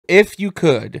if you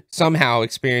could somehow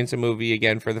experience a movie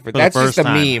again for the that's first just a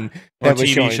time. meme that was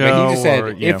TV showing. show, But he just said, or,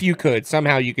 if you could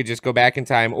somehow, you could just go back in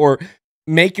time or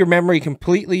make your memory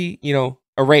completely,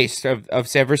 erased of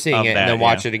ever seeing it, and then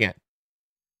watch it again.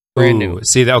 Brand new.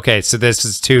 See, okay, so this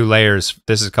is 2 layers.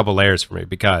 This is a couple layers for me,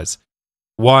 because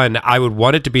one, I would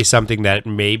want it to be something that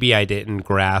maybe I didn't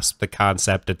grasp the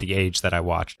concept at the age that I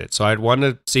watched it. So I'd want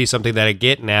to see something that I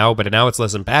get now, but now it's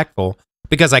less impactful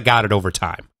because I got it over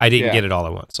time. I didn't get it all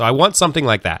at once. So I want something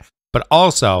like that. But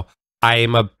also, I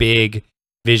am a big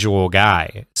visual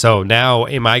guy. So now,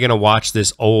 am I going to watch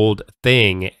this old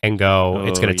thing and go,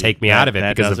 it's going to take me out of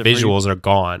it because the visuals are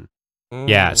gone?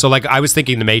 Yeah. So like, I was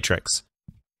thinking The Matrix.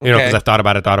 Because I thought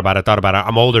about it.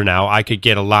 I'm older now. I could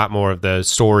get a lot more of the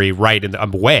story right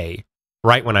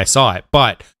right when I saw it.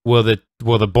 But will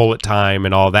the bullet time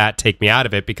and all that take me out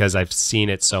of it because I've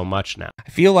seen it so much now? I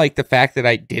feel like the fact that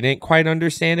I didn't quite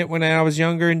understand it when I was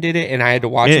younger and did it, and I had to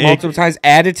watch it multiple times,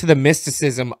 added to the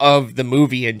mysticism of the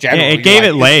movie in general. It gave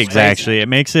it legs, actually. It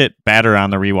makes it better on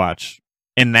the rewatch.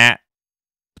 In that,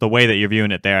 the way that you're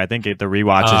viewing it there, I think the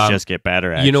rewatches just get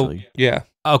better, actually. Yeah.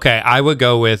 Okay, I would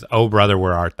go with "Oh Brother,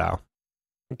 Where Art Thou?"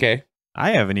 Okay.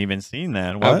 I haven't even seen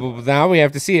that. What? Now we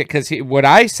have to see it, because what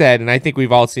I said, and I think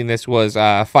we've all seen this, was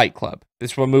Fight Club.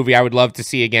 This is one movie I would love to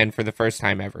see again for the first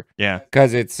time ever. Yeah.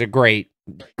 Because it's a great.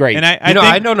 And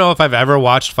I don't know if I've ever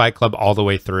watched Fight Club all the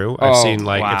way through. I've seen it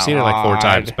like 4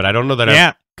 times, but I don't know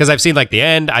that because I've seen like the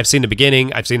end, I've seen the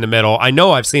beginning, I've seen the middle. I know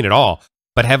I've seen it all.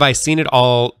 But have I seen it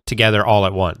all together all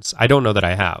at once? I don't know that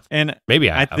I have. And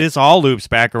maybe I have. This all loops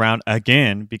back around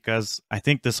again, because I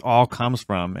think this all comes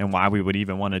from, and why we would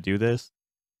even want to do this,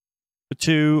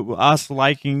 to us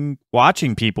liking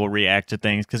watching people react to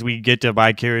things, because we get to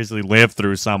vicariously live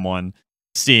through someone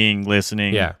seeing,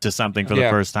 listening to something for the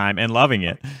first time and loving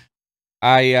it.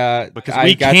 Because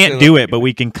we can't do it, but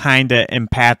we can kind of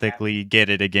empathically get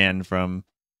it again from...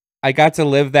 I got to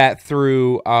live that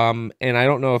through, and I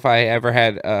don't know if I ever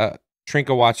had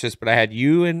Trinka watch this, but I had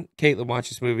you and Caitlin watch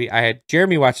this movie. I had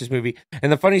Jeremy watch this movie.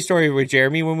 And the funny story with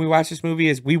Jeremy when we watched this movie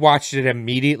is we watched it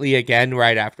immediately again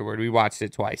right afterward. We watched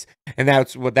it twice. And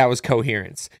that was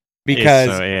coherence.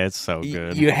 Because it's so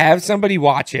good. You have somebody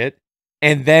watch it,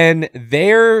 and then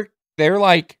they're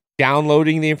like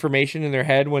downloading the information in their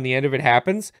head when the end of it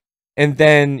happens. And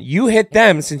then you hit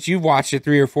them, since you've watched it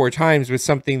 3 or 4 times, with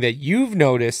something that you've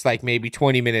noticed like maybe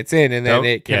 20 minutes in, and then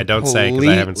don't say, because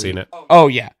I haven't seen it. Oh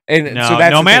yeah, and no, so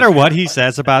that's no matter what he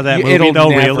says about that movie, though,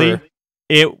 really,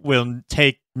 it will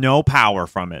take no power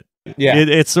from it. Yeah,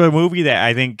 it's a movie that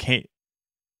I think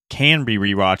can be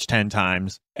rewatched 10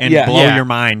 times and blow your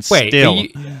mind. Still,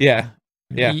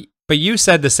 But you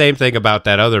said the same thing about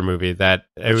that other movie that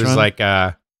it was like.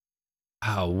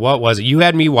 What was it? You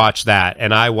had me watch that,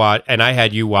 and I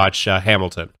had you watch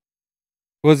Hamilton.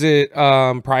 Was it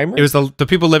Primer? It was the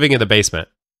people living in the basement.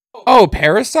 Oh,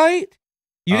 Parasite?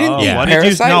 You didn't think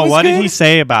Parasite was what good? did he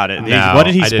say about it? No, what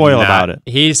did he spoil about it?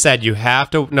 He said you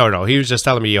have to... No, he was just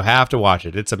telling me you have to watch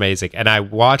it. It's amazing. And I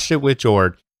watched it with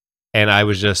Jord, and I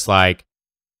was just like,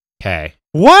 okay.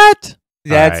 What?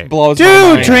 That blows my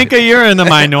mind. Dude, Trinka, you're in the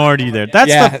minority there.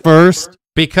 That's the first...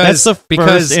 Because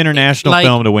first international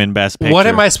film to win Best Picture. What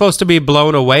am I supposed to be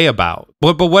blown away about?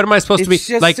 But what am I supposed to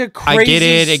be like? I get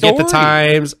it. I get the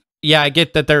times. Yeah, I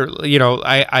get that they're.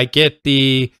 I get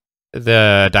the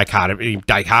dichotomy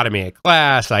of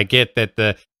class. I get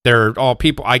that they're all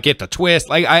people. I get the twist.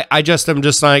 Like I just am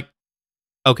just like,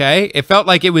 okay. It felt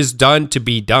like it was done to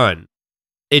be done.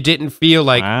 It didn't feel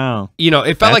like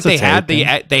It felt like they had the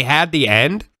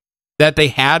end. That they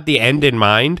had the end in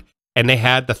mind. And they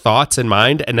had the thoughts in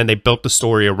mind, and then they built the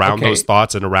story around those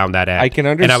thoughts and around that end. I can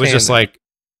understand. And I was just like,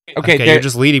 okay, you're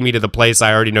just leading me to the place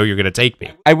I already know you're going to take me.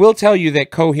 I will tell you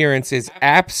that Coherence is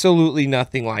absolutely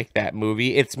nothing like that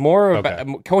movie. It's more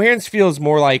about Coherence feels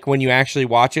more like when you actually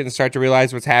watch it and start to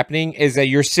realize what's happening is that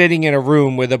you're sitting in a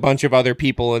room with a bunch of other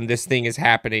people and this thing is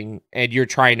happening and you're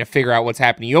trying to figure out what's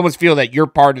happening. You almost feel that you're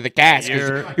part of the cast.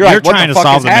 You're like, trying to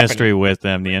solve the mystery with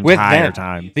them the entire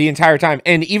time. The entire time.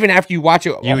 And even after you watch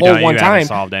it one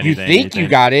time, you think you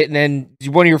got it, and then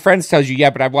one of your friends tells you, yeah,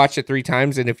 but I've watched it 3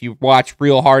 times, and if you watch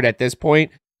real hard at this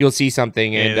point, you'll see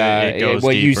something, and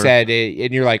what you said,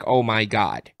 and you're like, oh my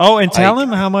god. Oh, and tell him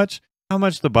how much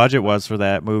the budget was for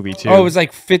that movie too. Oh, it was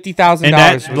like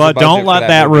 $50,000. Don't let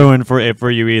that ruin for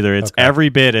you either. It's every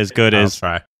bit as good as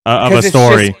of a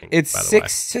story. It's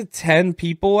 6 to 10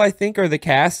 people, I think, are the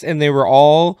cast, and they were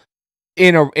all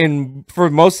in for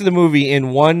most of the movie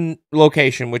in one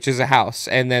location, which is a house,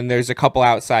 and then there's a couple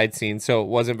outside scenes, so it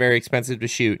wasn't very expensive to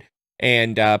shoot.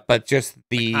 and but just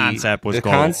the concept was the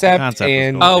gold. concept, Concept was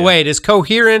and gold. Oh Yeah. wait, is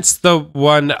Coherence the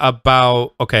one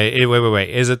about? Okay, wait.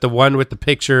 Is it the one with the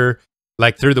picture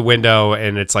like through the window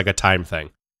and it's like a time thing?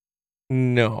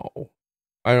 no,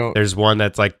 I don't. There's one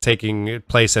that's like taking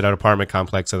place at an apartment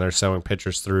complex and they're showing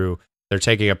pictures through. They're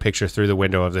taking a picture through the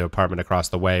window of the apartment across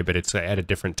the way, but it's at a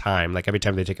different time. Like every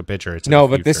time they take a picture, it's in No,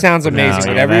 the but this future. sounds amazing. yeah,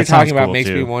 Whatever that you're talking sounds about cool, makes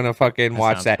me too. want to fucking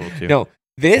watch sounds that. cool, too. No,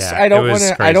 this Yeah, I it don't was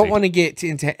want to. I don't crazy. want to get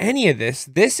into any of this.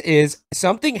 This is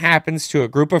something happens to a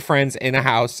group of friends in a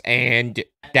house, and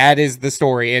that is the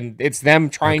story, and it's them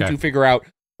trying Okay. to figure out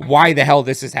why the hell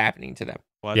this is happening to them.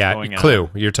 What's Yeah, going on? Clue.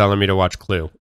 You're telling me to watch Clue.